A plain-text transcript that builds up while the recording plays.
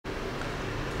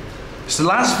So the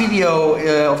last video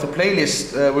of the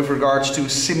playlist with regards to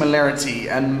similarity,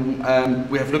 and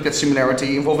we have looked at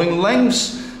similarity involving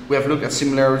lengths, we have looked at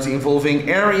similarity involving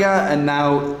area, and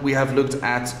now we have looked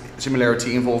at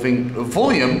similarity involving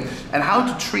volume and how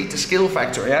to treat the scale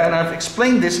factor. Yeah? And I've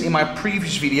explained this in my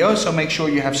previous video, so make sure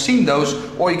you have seen those,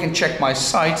 or you can check my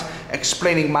site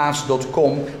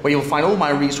ExplainingMaths.com, where you'll find all my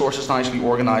resources nicely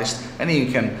organized, and then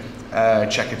you can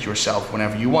check it yourself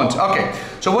whenever you want. Okay,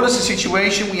 so what is the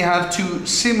situation? We have two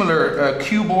similar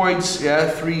cuboids, yeah,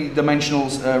 three-dimensional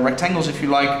rectangles if you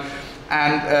like,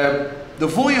 and the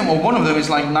volume of one of them is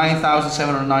like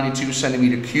 9,792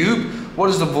 centimeter cube. What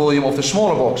is the volume of the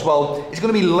smaller box? Well, it's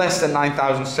going to be less than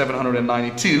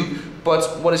 9,792,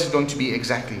 but what is it going to be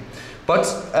exactly? But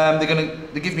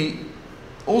they give me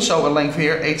also a length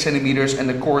here, 8 centimeters, and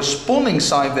the corresponding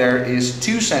side there is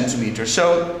 2 centimeters.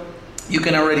 So you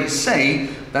can already say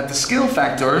that the scale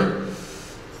factor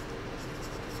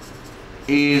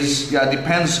is,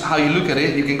 depends how you look at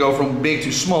it. You can go from big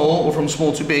to small or from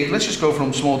small to big. Let's just go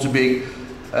from small to big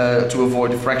to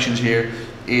avoid the fractions here,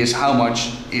 is how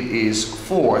much it is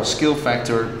 4. Scale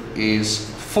factor is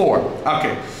 4.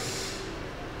 Okay.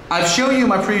 I've shown you in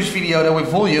my previous video that with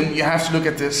volume you have to look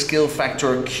at the scale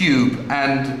factor cube,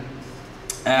 and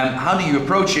how do you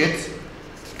approach it?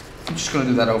 I'm just going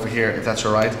to do that over here if that's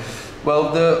alright.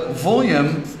 Well, the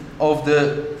volume of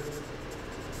the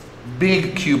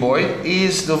big cuboid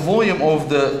is the volume of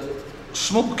the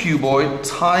small cuboid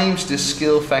times the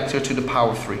scale factor to the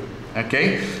power 3.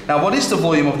 Okay? Now, what is the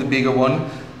volume of the bigger one?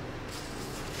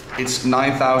 It's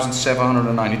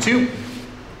 9,792.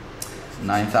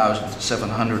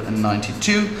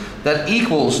 9,792. That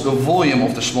equals the volume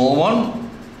of the small one,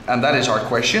 and that is our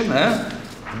question.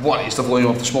 What is the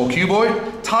volume of the small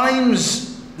cuboid? Times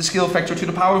the scale factor to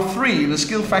the power 3. The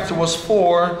scale factor was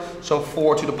 4, so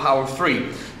 4 to the power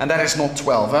 3. And that is not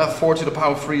 12. 4 to the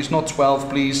power 3 is not 12,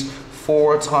 please.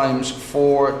 4 times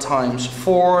 4 times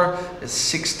 4 is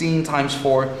 16 times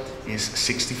 4 is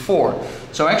 64.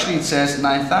 So actually it says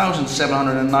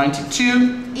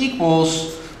 9,792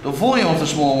 equals the volume of the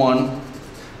small one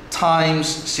times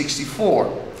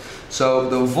 64. So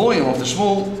the volume of the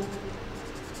small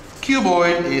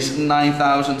cuboid is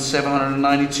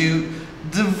 9,792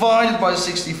 divided by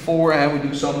 64, and we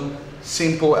do some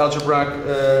simple algebraic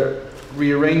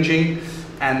rearranging.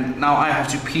 And now I have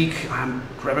to peek. I'm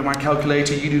grabbing my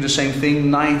calculator. You do the same thing.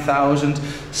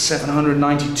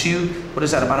 9,792. What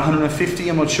is that? About 150?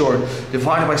 I'm not sure.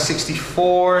 Divided by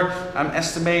 64. I'm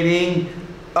estimating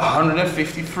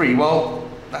 153. Well,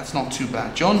 that's not too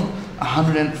bad, John.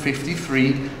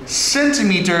 153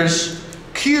 centimeters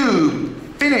cube.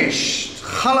 Finished.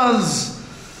 Halas.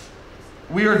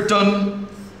 We are done.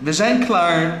 We zijn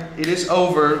klaar. It is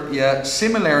over. Yeah,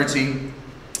 similarity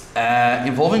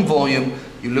involving volume.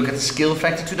 You look at the scale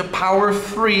factor to the power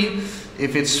 3.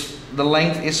 If it's the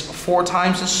length is 4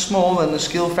 times as small, then the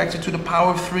scale factor to the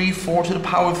power 3, 4 to the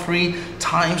power 3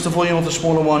 times the volume of the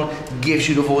smaller one gives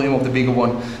you the volume of the bigger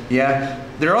one. Yeah,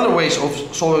 there are other ways of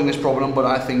solving this problem, but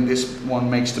I think this one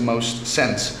makes the most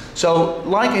sense. So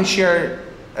like and share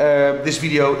this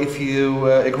video if you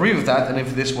agree with that, and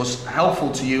if this was helpful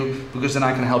to you, because then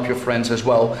I can help your friends as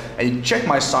well. And check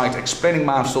my site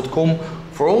ExplainingMaths.com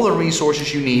for all the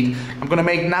resources you need. I'm going to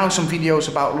make now some videos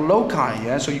about loci,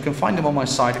 yeah? So you can find them on my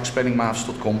site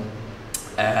ExplainingMaths.com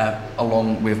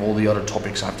along with all the other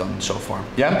topics I've done so far.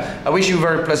 Yeah, I wish you a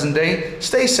very pleasant day,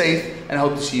 stay safe, and I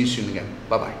hope to see you soon again.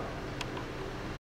 Bye bye.